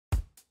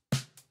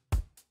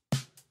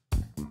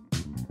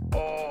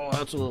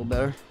that's a little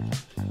better.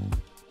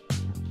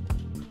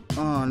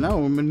 Oh, now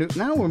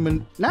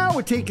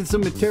we're taking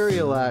some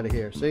material out of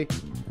here. See,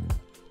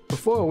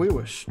 before we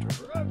were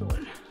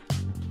struggling.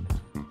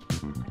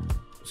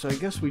 So I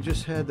guess we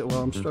just had that.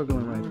 Well, I'm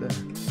struggling right there.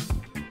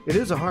 It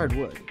is a hard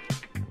wood.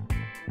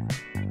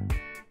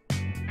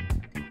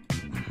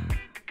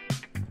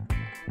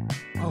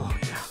 Oh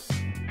yeah.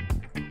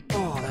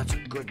 Oh, that's a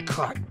good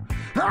cut.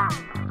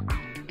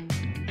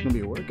 It's gonna be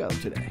a workout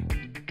today.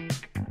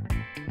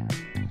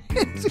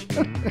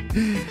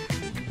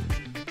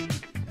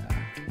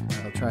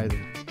 I'll try to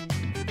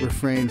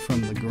refrain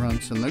from the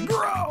grunts and the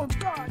groans.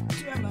 God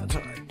damn, that's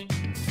hard.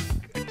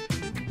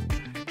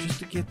 Just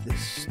to get this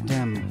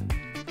stem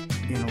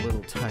in a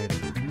little tighter,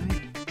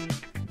 right?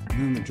 And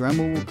then the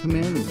Dremel will come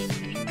in.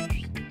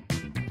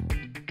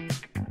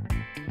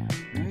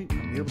 Right?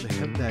 I'll be able to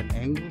have that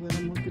angle that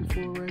I'm looking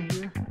for right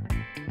here.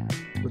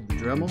 With the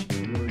Dremel,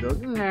 it really goes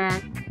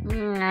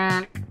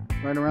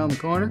right around the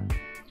corner.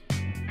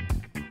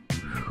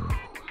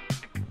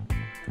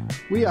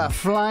 We are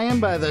flying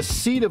by the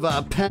seat of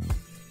our pants.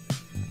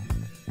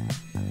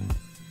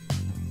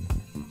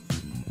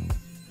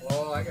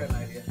 Oh, I got an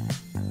idea.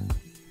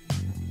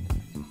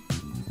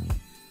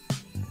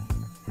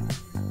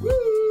 Woo!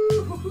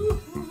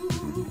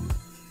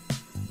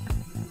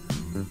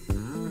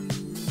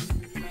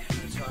 Man,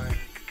 that's hard.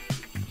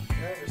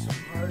 That is some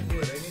hard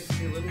wood. I need to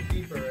be a little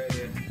deeper right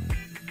here.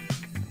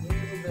 A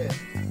little bit.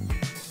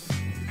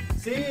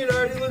 See, it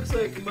already looks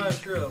like a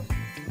mushroom.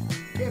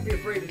 Can't be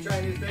afraid to try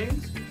new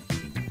things.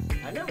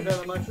 I've never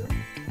done a mushroom.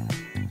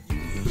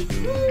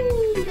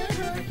 Woo! That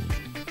hurt.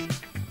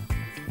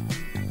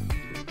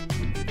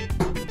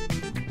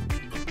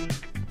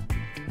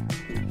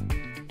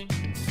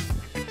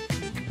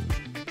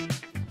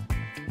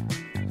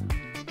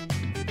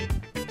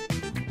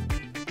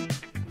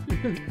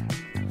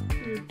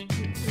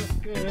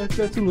 Yeah,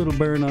 that's a little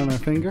burn on our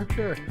finger.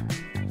 Sure.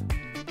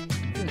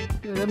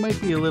 Yeah, that might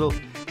be a little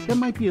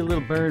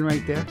burn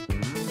right there.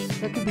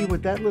 That could be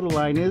what that little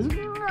line is.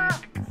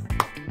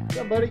 What's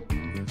up, buddy?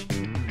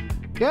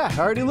 Yeah,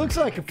 already looks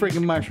like a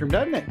freaking mushroom,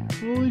 doesn't it?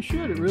 Holy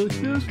shit, it really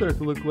does start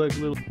to look like a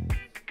little...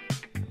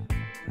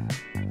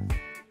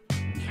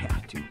 Yeah,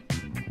 dude.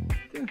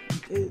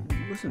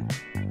 Listen.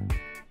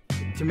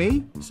 To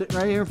me, sitting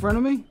right here in front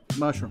of me,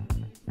 mushroom.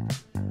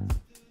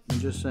 I'm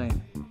just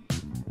saying.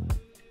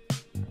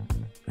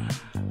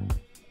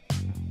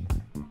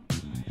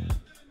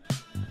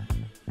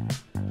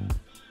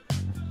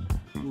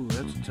 Ooh,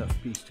 that's a tough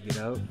piece to get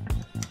out.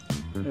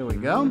 There we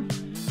go.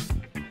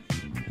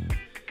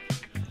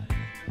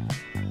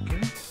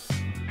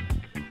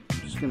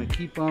 Gonna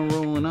keep on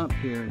rolling up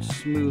here and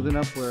smoothing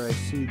up where I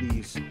see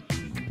these.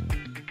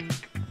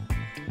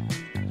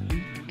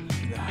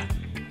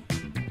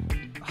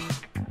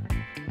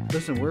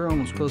 Listen, we're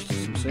almost close to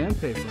some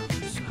sandpaper on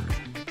this sucker.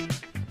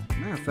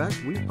 Matter of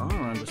fact, we are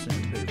on the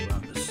sandpaper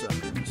on this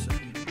sucker in a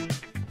second.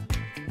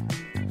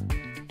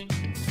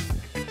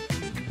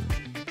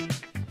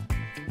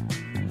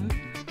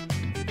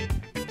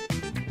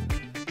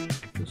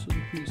 This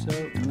little piece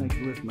out, and I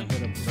can lift my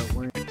head up without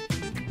worrying.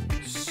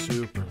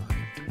 Super light.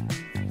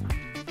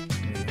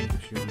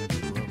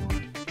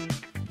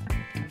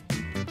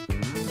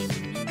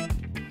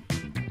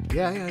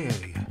 Yeah,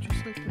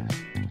 just like that.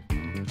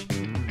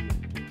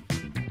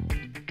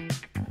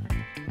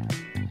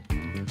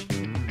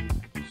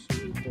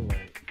 Super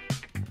light.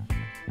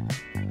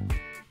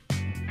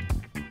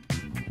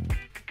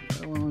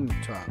 Right along the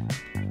top.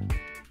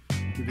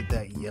 Give it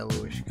that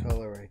yellowish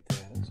color right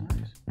there. That's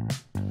nice.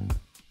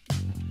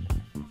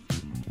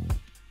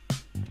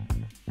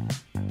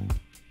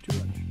 Too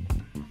much.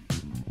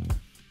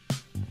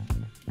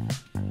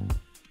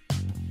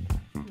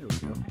 There we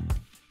go.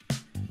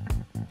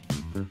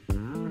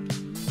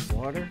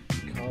 Water,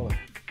 color.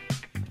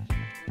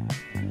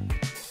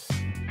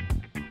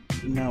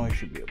 Now I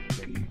should be able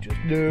to make you just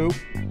nope.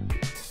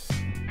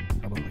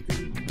 How about like that?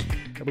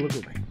 Have a look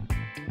away.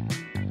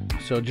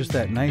 So just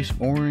that nice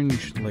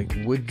orange, like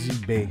woodsy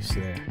base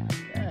there.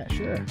 Yeah,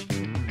 sure.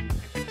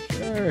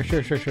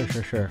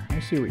 Sure. I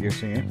see what you're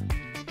seeing.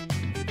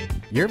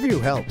 Your view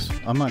helps.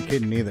 I'm not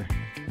kidding either.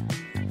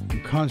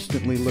 I'm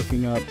constantly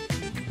looking up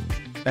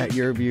at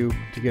your view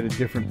to get a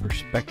different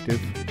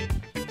perspective.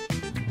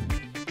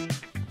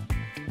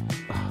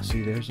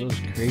 See, there's those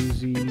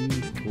crazy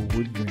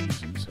wood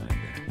grains inside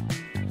there.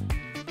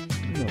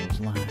 Look at those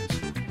lines.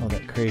 All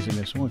that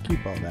craziness. I want to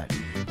keep all that.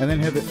 And then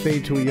have it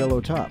fade to a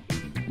yellow top,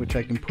 which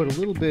I can put a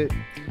little bit,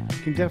 I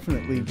can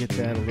definitely get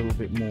that a little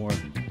bit more,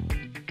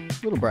 a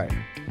little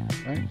brighter,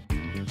 right?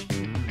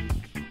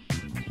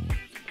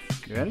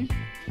 You ready?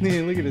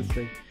 Yeah, look at this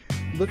thing.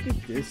 Look at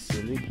this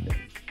silly thing.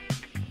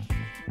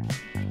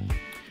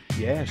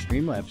 Yeah,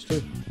 Streamlabs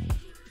too.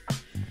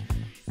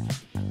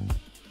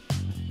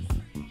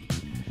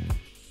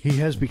 He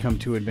has become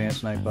too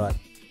advanced, Nightbot.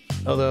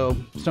 Although,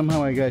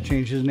 somehow I gotta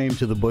change his name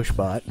to the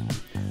Bushbot.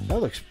 That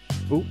looks...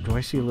 Oh, do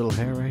I see a little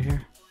hair right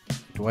here?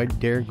 Do I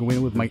dare go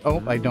in with my...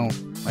 Oh, I don't.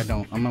 I'm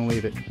gonna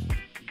leave it.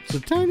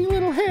 It's a tiny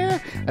little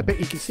hair. I bet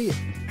you can see it.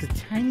 The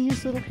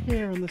tiniest little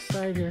hair on the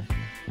side here.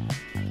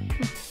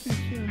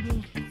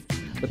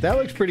 But that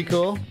looks pretty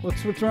cool.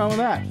 What's wrong with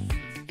that?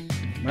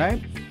 Right?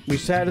 We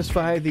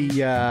satisfy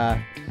the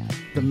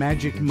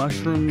magic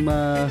mushroom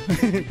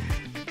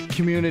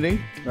community,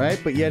 right?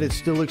 But yet it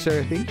still looks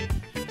earthy.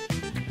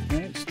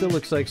 Right? It still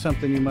looks like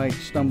something you might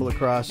stumble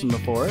across in the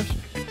forest.